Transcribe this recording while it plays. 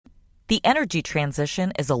The energy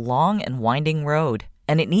transition is a long and winding road,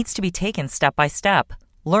 and it needs to be taken step by step.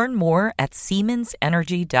 Learn more at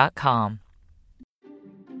SiemensEnergy.com.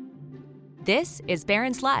 This is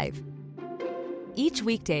Barron's Live. Each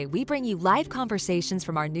weekday, we bring you live conversations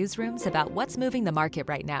from our newsrooms about what's moving the market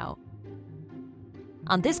right now.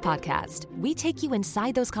 On this podcast, we take you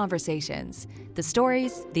inside those conversations, the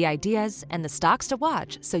stories, the ideas, and the stocks to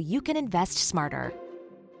watch so you can invest smarter.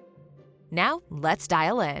 Now, let's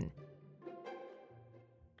dial in.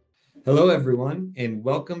 Hello, everyone, and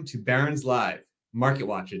welcome to Barron's Live, Market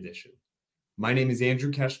Watch edition. My name is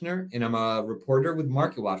Andrew Keshner, and I'm a reporter with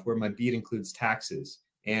Market Watch, where my beat includes taxes.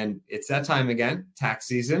 And it's that time again, tax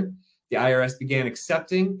season. The IRS began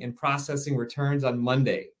accepting and processing returns on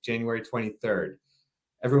Monday, January 23rd.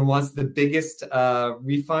 Everyone wants the biggest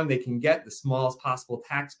refund they can get, the smallest possible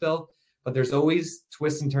tax bill, but there's always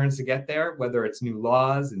twists and turns to get there, whether it's new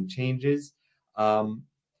laws and changes.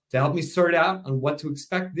 To help me sort out on what to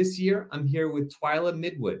expect this year, I'm here with Twyla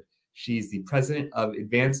Midwood. She's the president of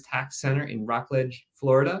Advanced Tax Center in Rockledge,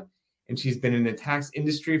 Florida, and she's been in the tax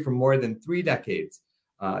industry for more than 3 decades.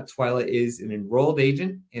 Twyla is an enrolled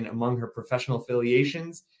agent, and among her professional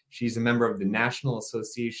affiliations, she's a member of the National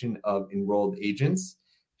Association of Enrolled Agents.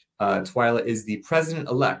 Twyla is the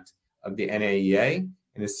president-elect of the NAEA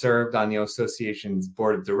and has served on the association's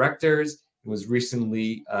board of directors and was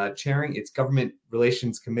recently chairing its government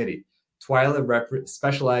relations committee. Twyla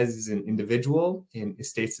specializes in individual, in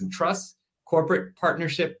estates and trusts, corporate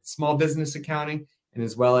partnership, small business accounting, and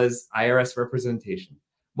as well as IRS representation.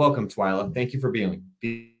 Welcome, Twyla. Thank you for being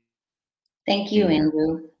here. Thank you,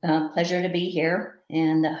 Andrew. Pleasure to be here,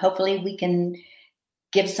 and hopefully we can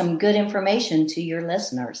give some good information to your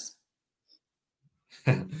listeners.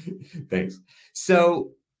 Thanks.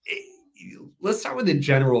 So let's start with a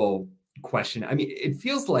general question. I mean, it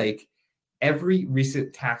feels like every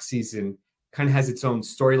recent tax season kind of has its own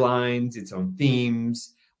storylines, its own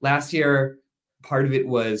themes. Last year, part of it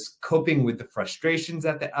was coping with the frustrations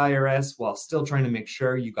at the IRS while still trying to make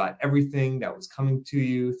sure you got everything that was coming to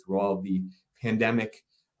you through all the pandemic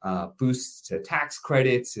boosts to tax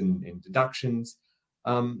credits and deductions.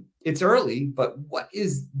 It's early, but what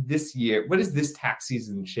is this tax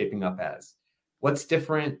season shaping up as? What's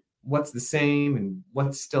different? What's the same? And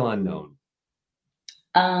what's still unknown?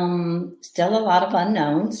 Still a lot of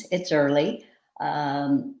unknowns. It's early.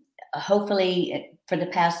 Hopefully for the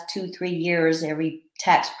past 2-3 years, every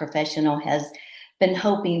tax professional has been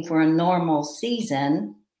hoping for a normal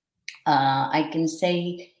season. I can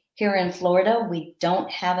say here in Florida, we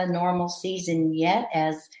don't have a normal season yet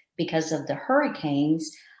because of the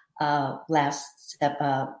hurricanes last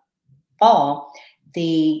fall.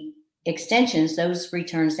 The extensions, those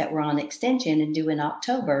returns that were on extension and due in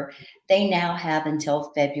October, they now have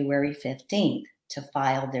until February 15th to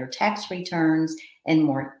file their tax returns and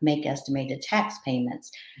make estimated tax payments.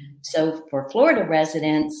 So for Florida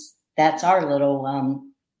residents, that's our little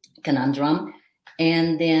conundrum.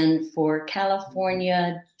 And then for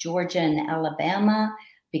California, Georgia, and Alabama,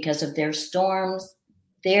 because of their storms,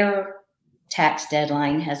 their tax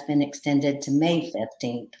deadline has been extended to May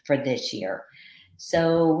 15th for this year.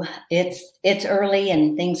 So it's early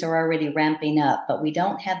and things are already ramping up, but we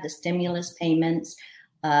don't have the stimulus payments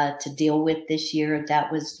to deal with this year.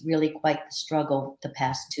 That was really quite the struggle the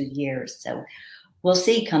past 2 years. So we'll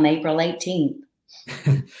see come April 18th.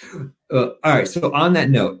 All right. So on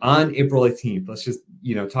that note, on April 18th, let's just,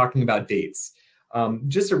 talking about dates,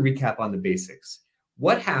 just a recap on the basics.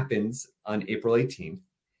 What happens on April 18th?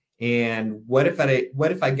 And what if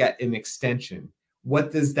I get an extension?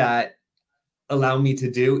 What does that allow me to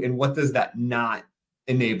do? And what does that not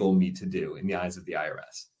enable me to do in the eyes of the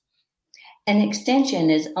IRS? An extension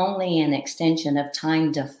is only an extension of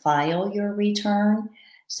time to file your return.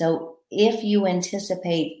 So if you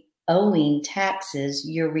anticipate owing taxes,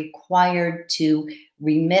 you're required to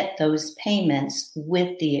remit those payments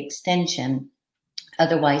with the extension.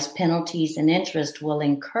 Otherwise, penalties and interest will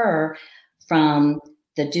incur from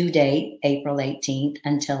the due date, April 18th,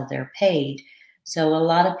 until they're paid. So a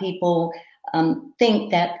lot of people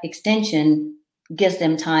think that extension gives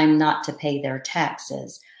them time not to pay their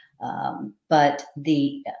taxes. But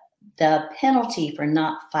the penalty for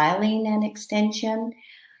not filing an extension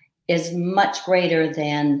is much greater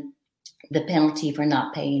than the penalty for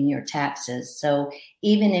not paying your taxes. So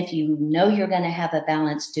even if you know you're going to have a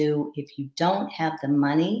balance due, if you don't have the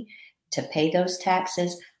money to pay those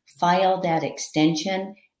taxes, file that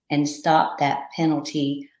extension and stop that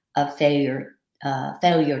penalty of failure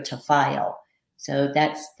to file. So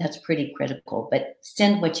that's pretty critical, but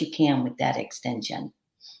send what you can with that extension.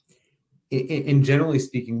 And generally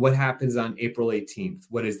speaking, what happens on April 18th?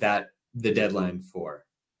 What is that the deadline for?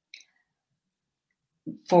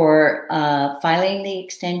 For filing the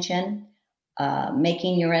extension,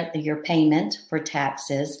 making your payment for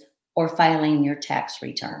taxes, or filing your tax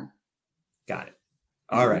return. Got it.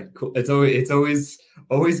 All right, cool. It's always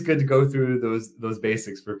good to go through those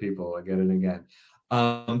basics for people again and again.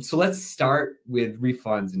 So let's start with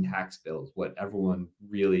refunds and tax bills, what everyone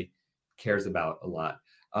really cares about a lot.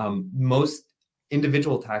 Most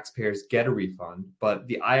individual taxpayers get a refund, but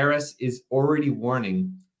the IRS is already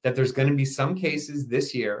warning that there's going to be some cases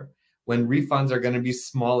this year when refunds are going to be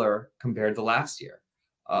smaller compared to last year.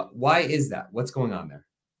 Why is that? What's going on there?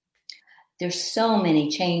 There's so many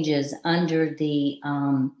changes under the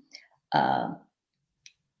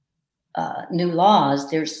new laws.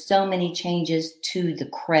 There's so many changes to the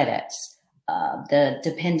credits, the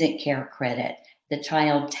dependent care credit, the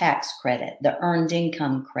child tax credit, the earned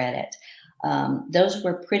income credit. Those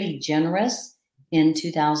were pretty generous in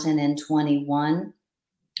 2021,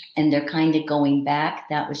 and they're kind of going back.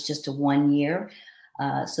 That was just a 1 year.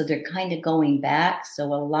 So they're kind of going back. So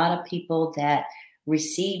a lot of people that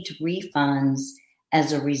received refunds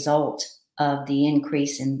as a result of the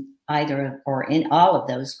increase in either or in all of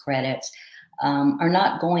those credits are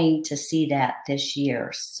not going to see that this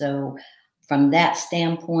year. So from that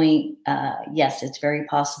standpoint, yes, it's very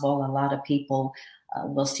possible a lot of people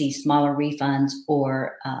will see smaller refunds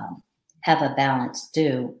or have a balance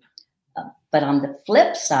due. But on the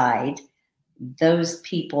flip side, those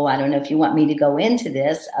people, I don't know if you want me to go into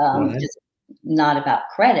this, just not about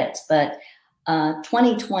credits, but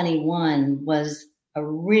 2021 was a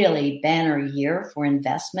really banner year for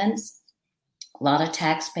investments. A lot of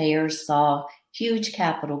taxpayers saw huge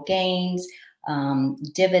capital gains,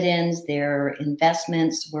 dividends. Their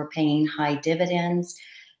investments were paying high dividends.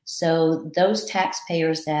 So those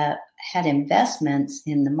taxpayers that had investments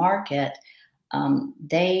in the market,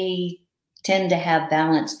 they tend to have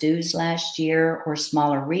balance dues last year or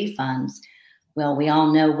smaller refunds. Well, we all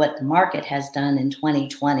know what the market has done in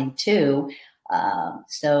 2022.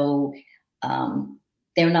 So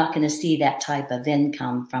they're not going to see that type of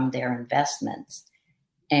income from their investments.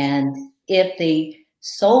 And if they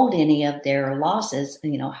sold any of their losses,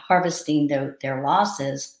 harvesting their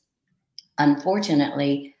losses,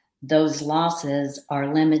 unfortunately, those losses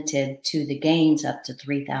are limited to the gains up to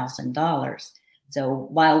 $3,000. So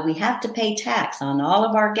while we have to pay tax on all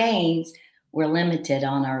of our gains, we're limited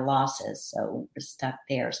on our losses. So we're stuck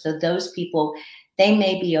there. So those people, they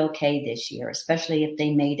may be okay this year, especially if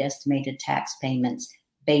they made estimated tax payments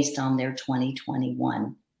based on their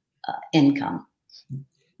 2021 income.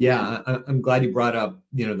 Yeah, I'm glad you brought up,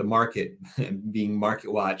 the market being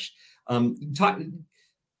market watch. Talk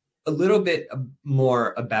a little bit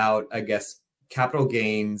more about, I guess, capital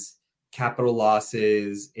gains, capital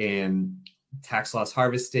losses, and tax loss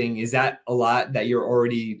harvesting. Is that a lot that you're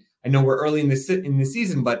already? I know we're early in the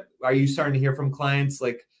season, but are you starting to hear from clients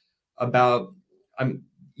about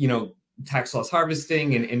tax loss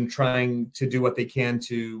harvesting and trying to do what they can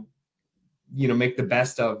to make the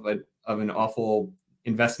best of an awful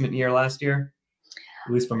investment year last year,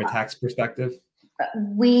 at least from a tax perspective?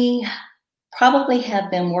 We probably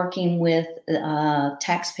have been working with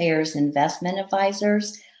taxpayers' investment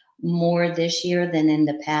advisors more this year than in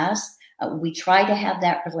the past. We try to have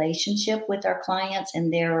that relationship with our clients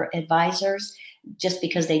and their advisors just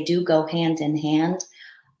because they do go hand in hand.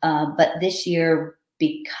 But this year,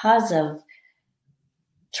 because of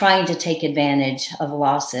trying to take advantage of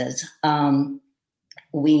losses,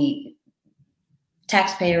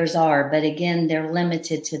 taxpayers are, but again, they're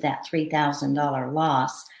limited to that $3,000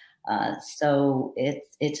 loss. So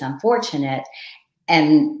it's unfortunate.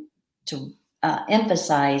 And to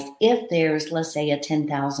emphasize, if there's, let's say, a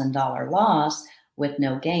 $10,000 loss with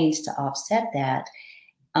no gains to offset that,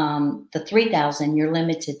 the $3,000, you're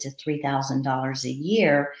limited to $3,000 a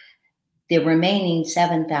year. The remaining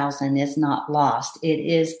 $7,000 is not lost. It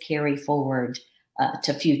is carry forward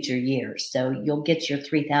to future years. So you'll get your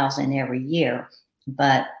 $3,000 every year,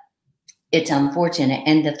 but it's unfortunate.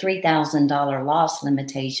 And the $3,000 loss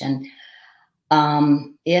limitation,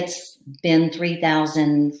 it's been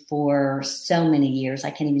 $3,000 for so many years.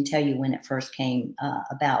 I can't even tell you when it first came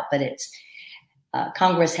about, but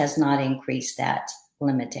Congress has not increased that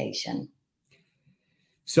limitation.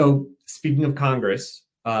 So speaking of Congress,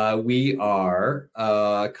 we are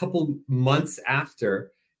a couple months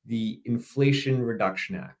after the Inflation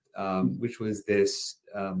Reduction Act, which was this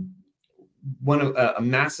a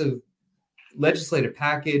massive legislative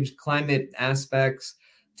package, climate aspects,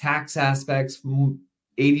 tax aspects,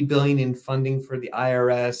 $80 billion in funding for the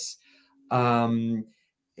IRS,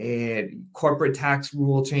 and corporate tax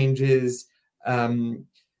rule changes.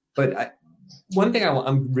 But one thing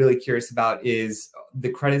I'm really curious about is the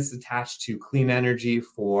credits attached to clean energy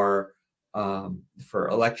for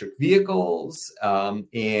electric vehicles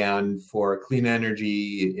and for clean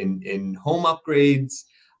energy in home upgrades.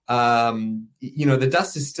 The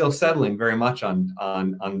dust is still settling very much on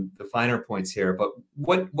the finer points here. But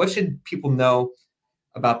what should people know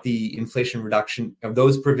about the Inflation Reduction of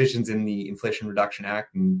those provisions in the Inflation Reduction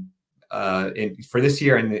Act and for this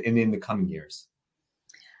year and in the coming years?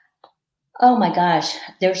 Oh my gosh,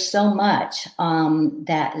 there's so much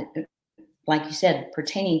that, like you said,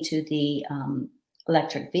 pertaining to the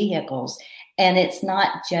electric vehicles. And it's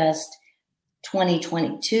not just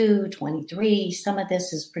 2022, 23. Some of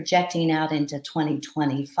this is projecting out into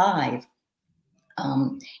 2025.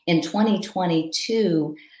 In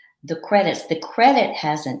 2022, the credit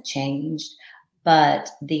hasn't changed, but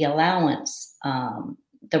the allowance,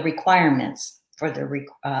 the requirements for the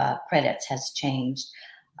credits has changed.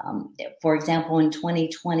 For example, in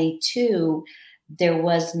 2022, there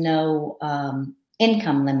was no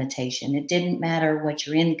income limitation. It didn't matter what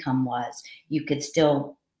your income was. You could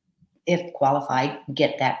still, if qualified,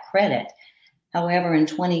 get that credit. However, in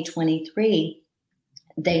 2023,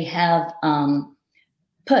 they have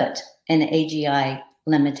put an AGI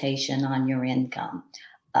limitation on your income,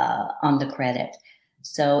 on the credit.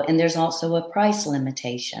 So, and there's also a price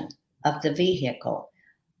limitation of the vehicle.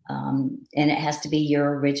 And it has to be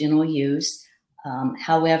your original use.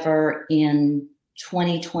 However, in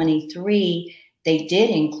 2023, they did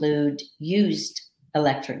include used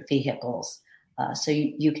electric vehicles. So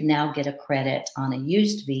you can now get a credit on a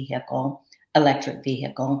used electric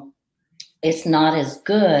vehicle. It's not as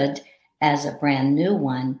good as a brand new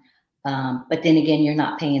one. But then again, you're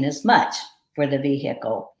not paying as much for the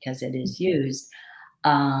vehicle because it is used.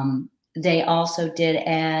 They also did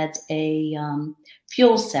add a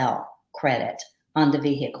fuel cell credit on the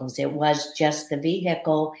vehicles. It was just the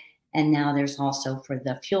vehicle, and now there's also for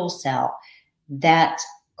the fuel cell. That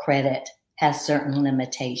credit has certain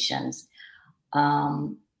limitations.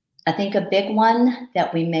 I think a big one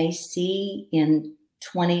that we may see in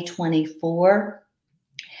 2024,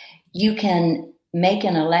 you can make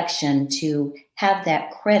an election to have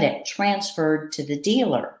that credit transferred to the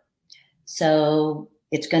dealer. So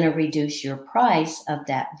it's going to reduce your price of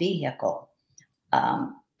that vehicle.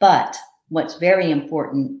 But what's very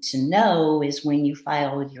important to know is when you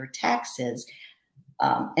file your taxes,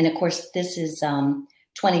 and of course, this is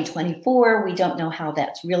 2024. We don't know how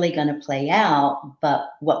that's really going to play out. But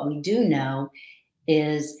what we do know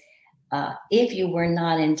is if you were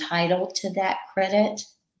not entitled to that credit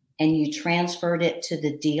and you transferred it to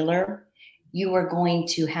the dealer, you are going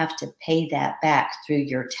to have to pay that back through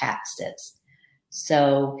your taxes.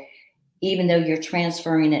 So even though you're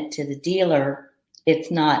transferring it to the dealer,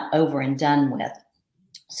 it's not over and done with.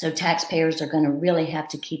 So taxpayers are going to really have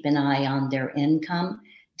to keep an eye on their income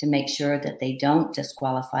to make sure that they don't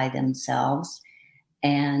disqualify themselves.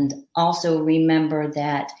 And also remember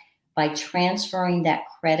that by transferring that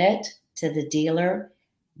credit to the dealer,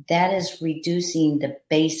 that is reducing the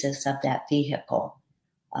basis of that vehicle.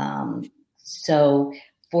 So,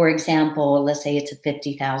 for example, let's say it's a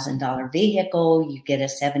 $50,000 vehicle, you get a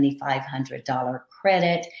 $7,500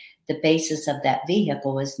 credit. The basis of that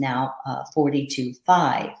vehicle is now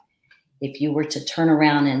 $42,500. If you were to turn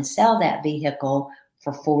around and sell that vehicle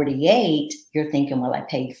for $48,000, you're thinking, well, I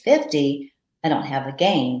paid $50,000, I don't have a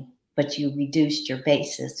gain, but you reduced your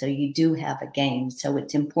basis, so you do have a gain. So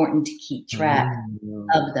it's important to keep track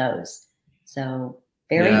of those. So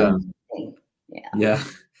very interesting. Yeah.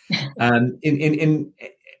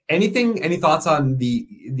 Any thoughts on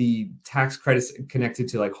the tax credits connected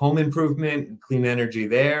to like home improvement, clean energy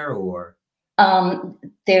there, or?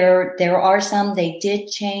 There are some. They did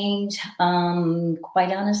change.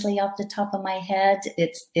 Quite honestly, off the top of my head,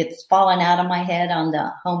 it's fallen out of my head on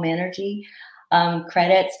the home energy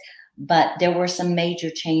credits, but there were some major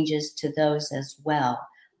changes to those as well.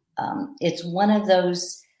 It's one of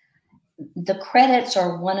those. The credits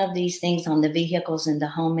are one of these things on the vehicles and the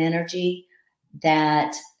home energy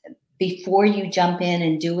that before you jump in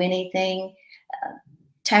and do anything,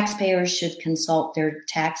 taxpayers should consult their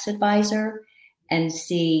tax advisor and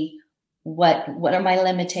see what are my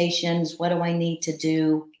limitations, what do I need to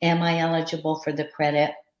do, am I eligible for the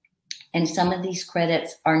credit? And some of these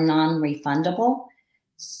credits are non-refundable.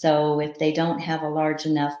 So if they don't have a large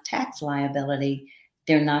enough tax liability,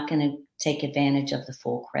 they're not going to take advantage of the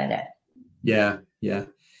full credit. Yeah.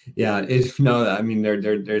 There's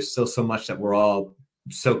still so much that we're all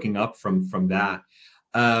soaking up from that.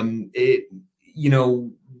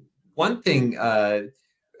 One thing,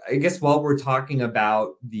 I guess while we're talking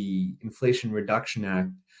about the Inflation Reduction Act,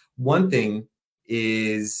 One thing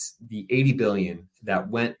is the 80 billion that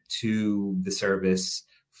went to the service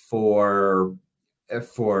for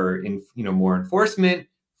more enforcement,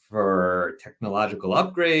 for technological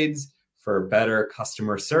upgrades, for better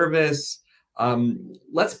customer service.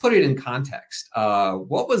 Let's put it in context.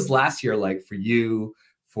 What was last year like for you,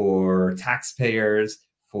 for taxpayers,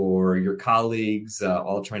 for your colleagues,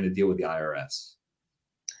 all trying to deal with the IRS?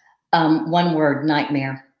 One word: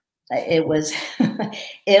 nightmare. It was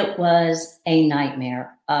it was a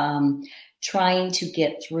nightmare. Trying to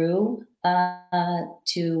get through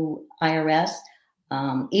to IRS,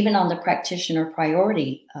 even on the practitioner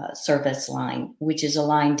priority service line, which is a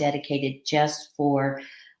line dedicated just for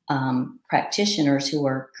practitioners who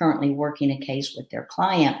are currently working a case with their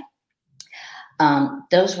client.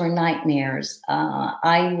 Those were nightmares.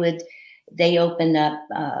 They opened up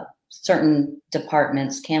certain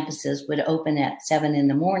departments, campuses would open at 7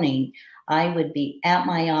 a.m. I would be at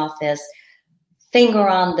my office, finger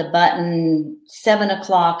on the button, 7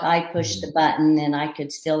 o'clock, I push the button, and I could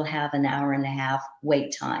still have an hour and a half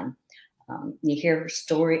wait time. You hear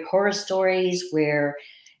horror stories where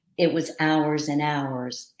it was hours and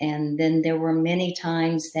hours. And then there were many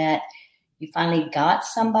times that you finally got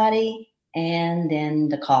somebody and then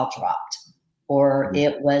the call dropped, or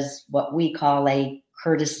it was what we call a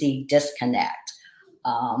courtesy disconnect.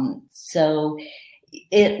 So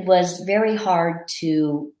it was very hard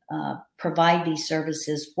to provide these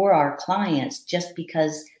services for our clients just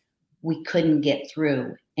because we couldn't get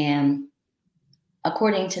through. And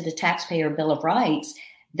according to the Taxpayer Bill of Rights,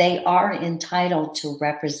 they are entitled to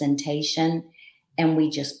representation. And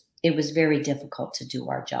it was very difficult to do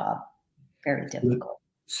our job. Very difficult.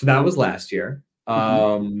 So that was last year.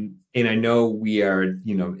 And I know we are,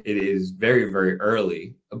 it is very, very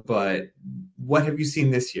early, but what have you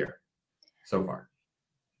seen this year so far?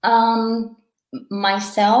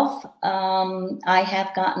 Myself, I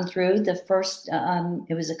have gotten through the first,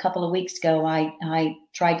 it was a couple of weeks ago, I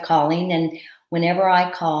tried calling, and whenever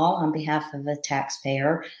I call on behalf of a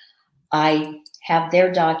taxpayer, I have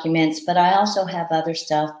their documents, but I also have other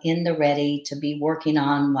stuff in the ready to be working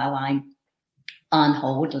on while I'm on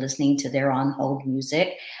hold, listening to their on hold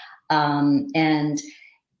music. And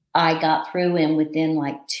I got through, and within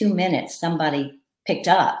like 2 minutes, somebody picked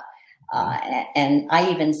up. And I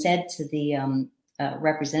even said to the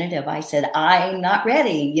representative, I said, I'm not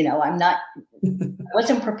ready. I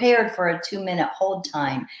wasn't prepared for a 2-minute hold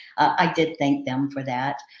time. I did thank them for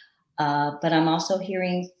that. But I'm also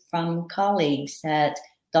hearing from colleagues that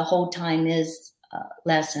the hold time is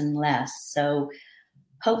less and less. So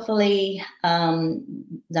hopefully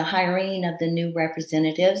the hiring of the new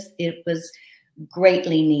representatives, it was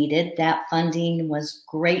greatly needed. That funding was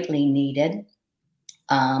greatly needed.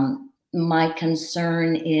 My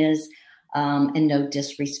concern is, and no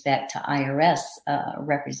disrespect to IRS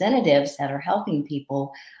representatives that are helping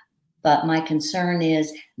people, but my concern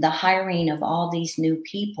is the hiring of all these new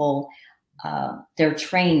people. They're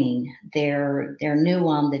training, they're new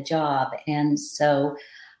on the job. And so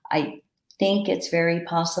I think it's very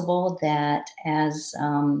possible that as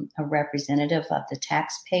a representative of the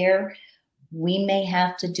taxpayer, we may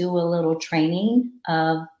have to do a little training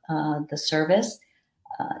of the service,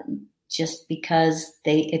 just because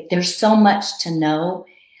there's so much to know.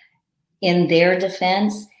 In their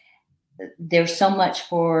defense, there's so much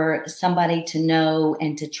for somebody to know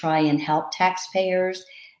and to try and help taxpayers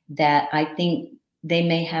that I think they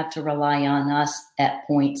may have to rely on us at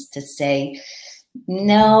points to say,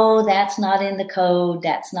 no, that's not in the code,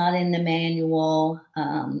 that's not in the manual,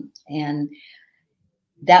 and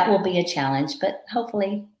that will be a challenge. But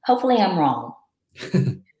hopefully I'm wrong.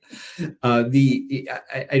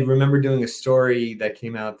 I remember doing a story that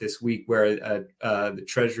came out this week where the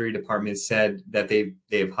Treasury Department said that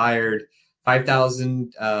they've hired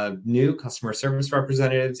 5,000 new customer service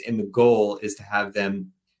representatives, and the goal is to have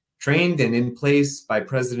them trained and in place by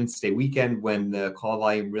President's Day weekend when the call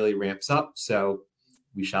volume really ramps up. So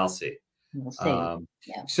we shall see. We'll see.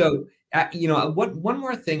 Yeah. So one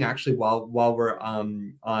more thing actually, while we're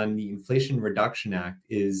on the Inflation Reduction Act,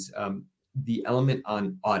 is the element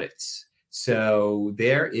on audits. So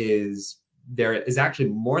there is actually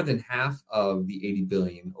more than half of the 80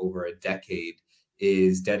 billion over a decade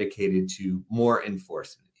is dedicated to more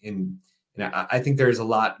enforcement. And I think there's a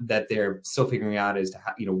lot that they're still figuring out as to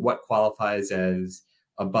how, what qualifies as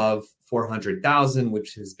above 400,000,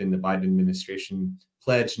 which has been the Biden administration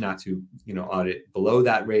pledge not to, audit below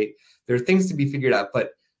that rate. There are things to be figured out,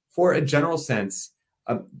 but for a general sense,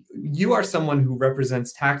 you are someone who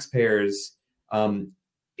represents taxpayers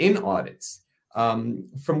in audits.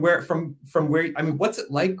 From where, I mean, what's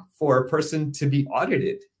it like for a person to be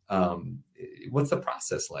audited What's the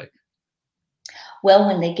process like? Well,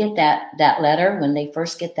 when they get that letter, when they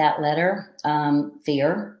first get that letter,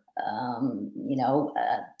 fear,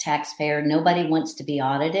 taxpayer, nobody wants to be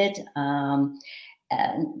audited.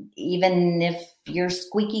 And even if you're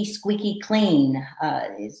squeaky clean,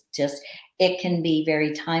 it can be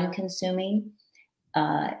very time consuming.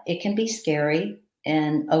 It can be scary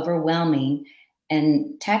and overwhelming.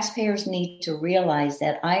 And taxpayers need to realize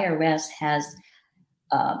that IRS has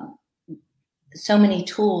so many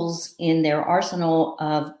tools in their arsenal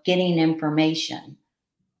of getting information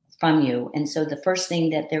from you. And so the first thing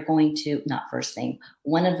that they're going to, not first thing,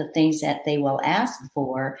 one of the things that they will ask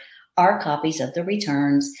for are copies of the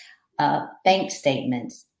returns, bank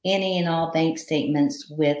statements, any and all bank statements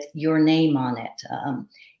with your name on it.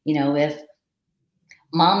 If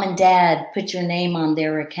mom and dad put your name on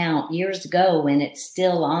their account years ago and it's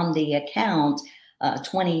still on the account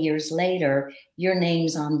 20 years later, your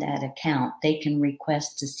name's on that account. They can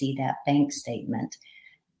request to see that bank statement.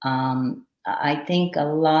 I think a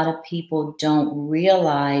lot of people don't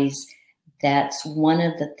realize that's one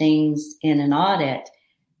of the things in an audit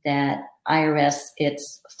that IRS,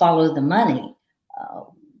 it's follow the money.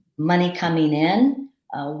 Money coming in,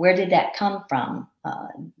 where did that come from?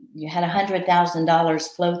 You had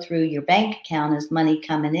 $100,000 flow through your bank account as money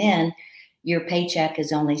coming in. Your paycheck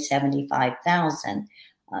is only $75,000.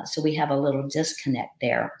 So we have a little disconnect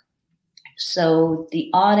there. So the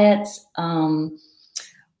audits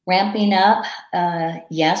ramping up,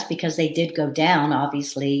 yes, because they did go down,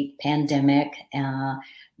 obviously, pandemic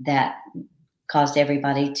that caused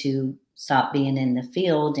everybody to stop being in the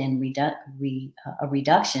field and a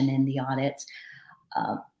reduction in the audits.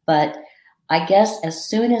 But I guess as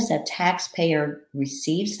soon as a taxpayer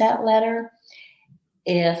receives that letter,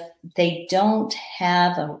 if they don't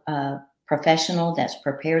have a professional that's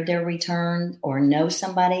prepared their return or know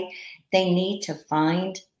somebody, they need to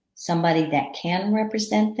find somebody that can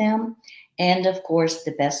represent them. And of course,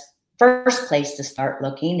 the first place to start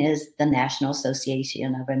looking is the National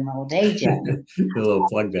Association of Enrolled Agents. A little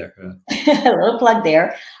plug there. A little plug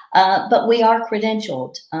there. But we are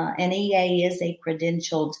credentialed. NEA is a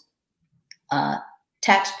credentialed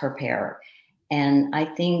tax preparer. And I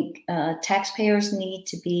think taxpayers need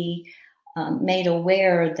to be made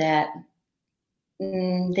aware that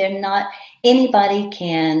anybody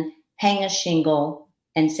can hang a shingle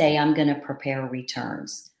and say, I'm going to prepare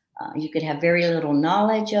returns. You could have very little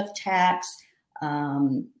knowledge of tax.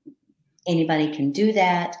 Anybody can do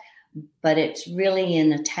that, but it's really in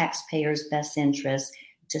the taxpayer's best interest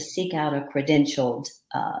to seek out a credentialed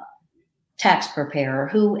tax preparer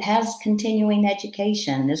who has continuing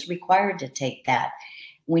education, is required to take that.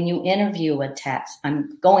 When you interview a tax,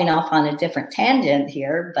 I'm going off on a different tangent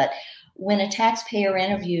here, but when a taxpayer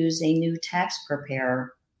interviews a new tax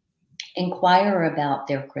preparer, inquire about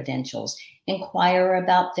their credentials, inquire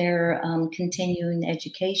about their continuing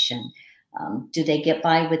education. Do they get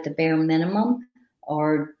by with the bare minimum,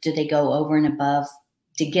 or do they go over and above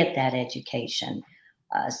to get that education?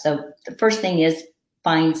 So the first thing is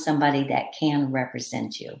find somebody that can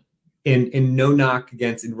represent you. And no knock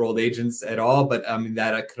against enrolled agents at all, but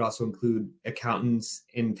that could also include accountants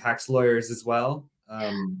and tax lawyers as well.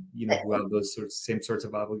 Who have those same sorts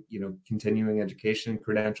of continuing education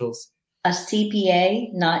credentials. A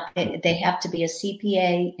CPA, they have to be a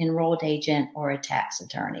CPA, enrolled agent, or a tax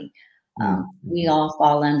attorney. We all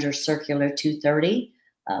fall under Circular 230,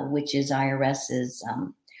 which is IRS's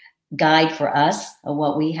guide for us of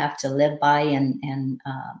what we have to live by in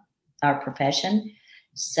our profession.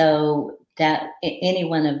 So that any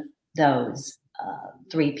one of those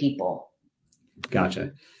three people.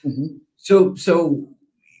 Gotcha. Mm-hmm. So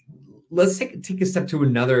let's take a step to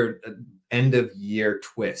another end of year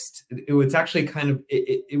twist. It was actually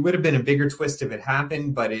it would have been a bigger twist if it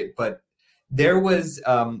happened, but there was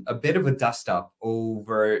a bit of a dust up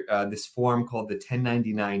over this form called the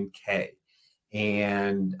 1099-K.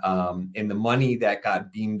 And the money that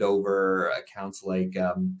got beamed over accounts like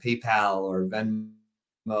PayPal or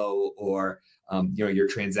Venmo or your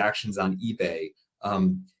transactions on eBay.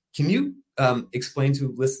 Can you explain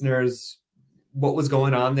to listeners what was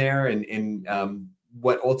going on there and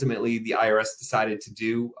what ultimately the IRS decided to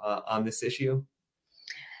do on this issue?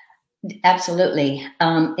 Absolutely.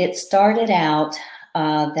 It started out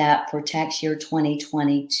that for tax year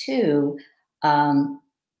 2022,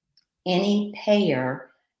 any payer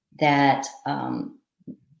that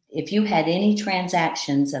if you had any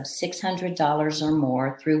transactions of $600 or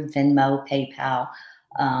more through Venmo, PayPal,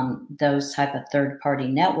 those type of third-party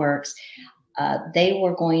networks, they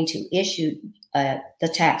were going to issue the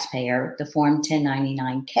taxpayer the Form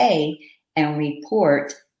 1099-K and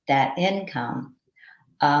report that income.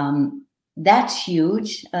 That's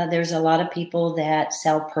huge. There's a lot of people that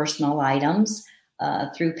sell personal items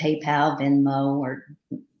through PayPal, Venmo, or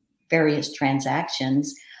various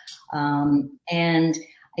transactions. And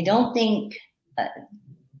I don't think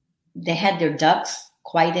they had their ducks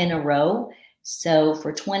quite in a row. So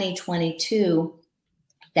for 2022,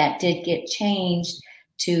 that did get changed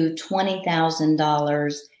to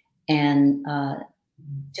 $20,000 and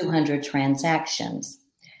 200 transactions.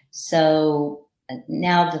 So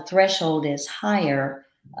now the threshold is higher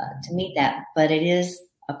to meet that, but it is,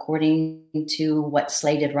 according to what's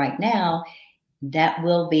slated right now, that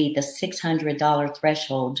will be the $600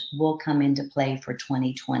 threshold will come into play for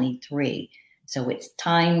 2023. So it's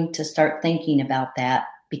time to start thinking about that,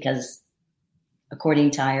 because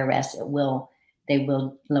according to IRS, they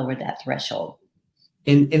will lower that threshold.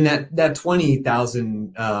 In that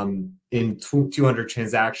 20,000 in 200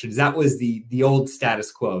 transactions, that was the old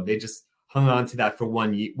status quo. They just hung on to that for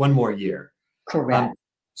one more year. Correct.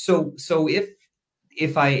 So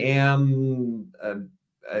if I am,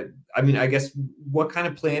 I guess, what kind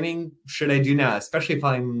of planning should I do now, especially if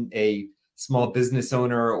I'm a small business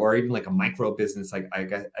owner or even like a micro business, like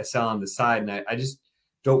I sell on the side, and I just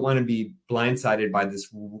don't want to be blindsided by this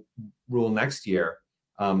rule next year.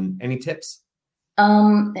 Any tips?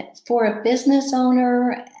 For a business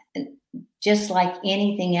owner, just like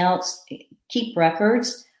anything else, keep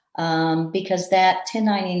records, because that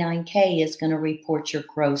 1099K is going to report your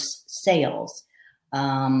gross sales.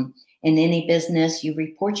 In any business, you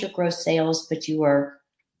report your gross sales, but you are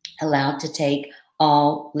allowed to take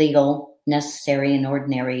all legal, necessary, and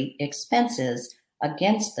ordinary expenses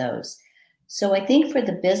against those. So I think for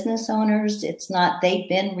the business owners, they've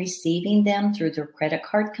been receiving them through their credit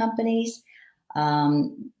card companies.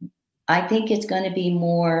 I think it's going to be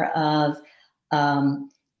more of the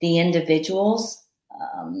individuals.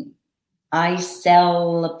 I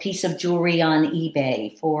sell a piece of jewelry on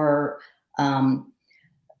eBay for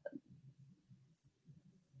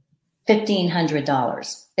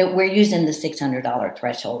 $1,500. We're using the $600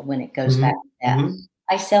 threshold when it goes back to that. Mm-hmm.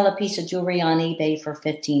 I sell a piece of jewelry on eBay for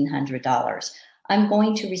 $1,500. I'm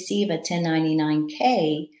going to receive a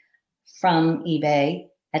 1099K from eBay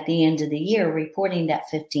at the end of the year reporting that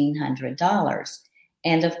 $1,500.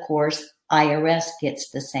 And of course, IRS gets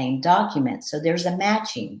the same document. So there's a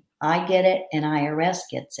matching. I get it and IRS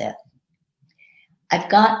gets it. I've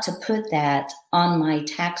got to put that on my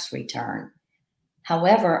tax return.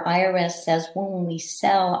 However, IRS says when we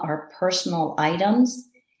sell our personal items,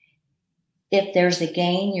 if there's a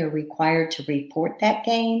gain, you're required to report that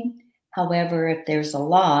gain. However, if there's a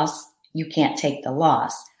loss, you can't take the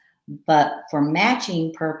loss. But for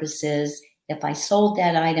matching purposes, if I sold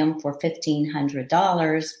that item for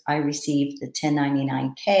 $1,500, I received the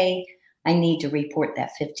 1099K, I need to report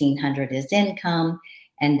that $1,500 as income,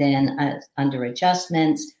 and then under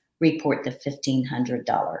adjustments, report the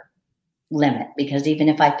 $1,500 limit. Because even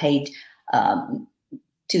if I paid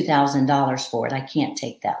 $2,000 for it, I can't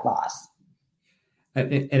take that loss.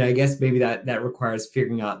 And I guess maybe that requires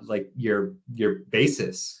figuring out like your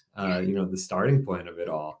basis, the starting point of it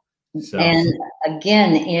all. So. And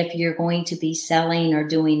again, if you're going to be selling or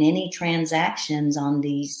doing any transactions on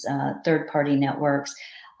these third-party networks,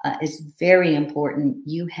 it's very important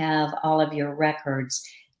you have all of your records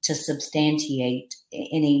to substantiate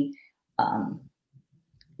any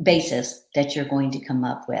basis that you're going to come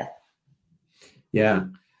up with. Yeah.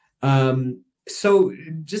 So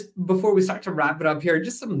just before we start to wrap it up here,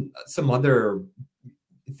 just some other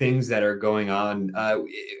things that are going on.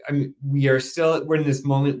 We're in this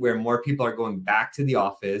moment where more people are going back to the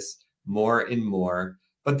office more and more,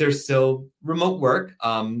 but there's still remote work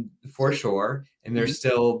for sure. And there's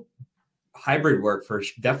still hybrid work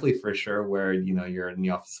definitely for sure, where, you're in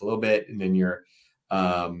the office a little bit and then you're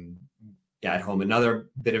at home another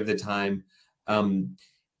bit of the time.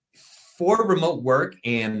 For remote work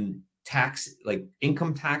and tax, like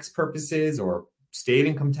income tax purposes or state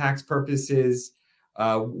income tax purposes,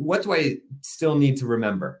 what do I still need to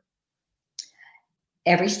remember?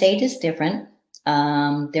 Every state is different.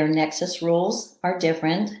 Their nexus rules are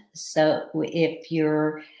different. So if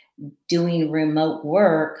you're doing remote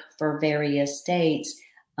work for various states,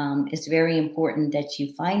 it's very important that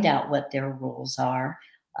you find out what their rules are.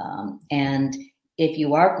 And if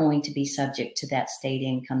you are going to be subject to that state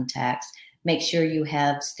income tax, make sure you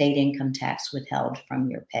have state income tax withheld from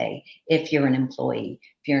your pay. If you're an employee,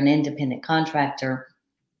 if you're an independent contractor,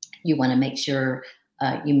 you want to make sure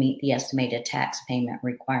you meet the estimated tax payment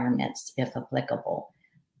requirements if applicable.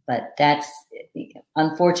 But that's,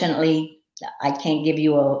 unfortunately, I can't give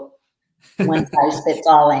you one size fits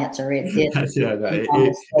all answer. It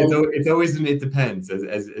it's always an it depends,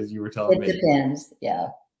 as you were telling me. It depends, yeah.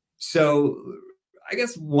 So I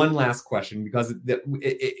guess one last question, because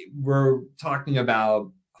we're talking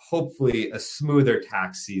about hopefully a smoother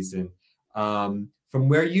tax season. From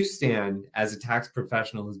where you stand as a tax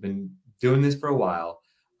professional who's been doing this for a while,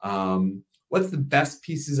 what's the best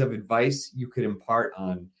pieces of advice you could impart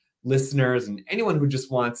on listeners and anyone who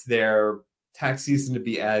just wants their tax season to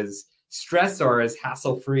be as stress or as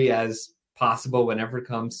hassle-free as possible whenever it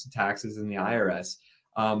comes to taxes in the IRS?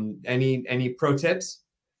 Any pro tips?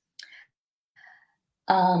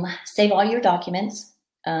 Save all your documents,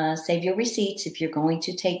 save your receipts. If you're going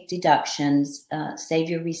to take deductions, save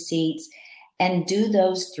your receipts and do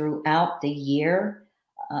those throughout the year.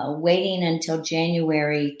 Waiting until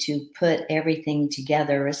January to put everything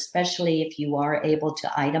together, especially if you are able to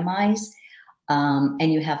itemize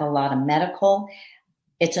and you have a lot of medical,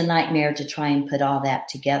 it's a nightmare to try and put all that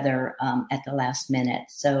together at the last minute.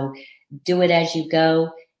 So do it as you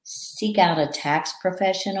go. Seek out a tax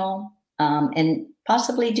professional and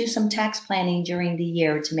possibly do some tax planning during the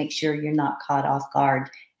year to make sure you're not caught off guard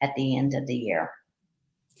at the end of the year.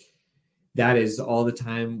 That is all the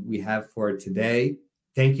time we have for today.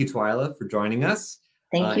 Thank you, Twyla, for joining us.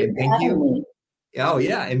 Thank you for having me. Oh,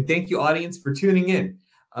 yeah. And thank you, audience, for tuning in.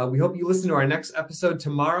 We hope you listen to our next episode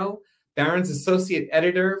tomorrow. Barron's Associate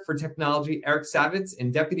Editor for Technology, Eric Savitz,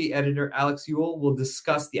 and Deputy Editor, Alex Ewell, will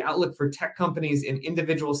discuss the outlook for tech companies and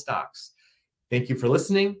individual stocks. Thank you for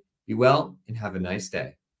listening. Be well and have a nice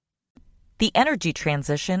day. The energy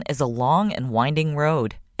transition is a long and winding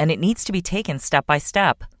road, and it needs to be taken step by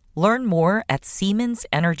step. Learn more at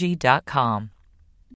SiemensEnergy.com.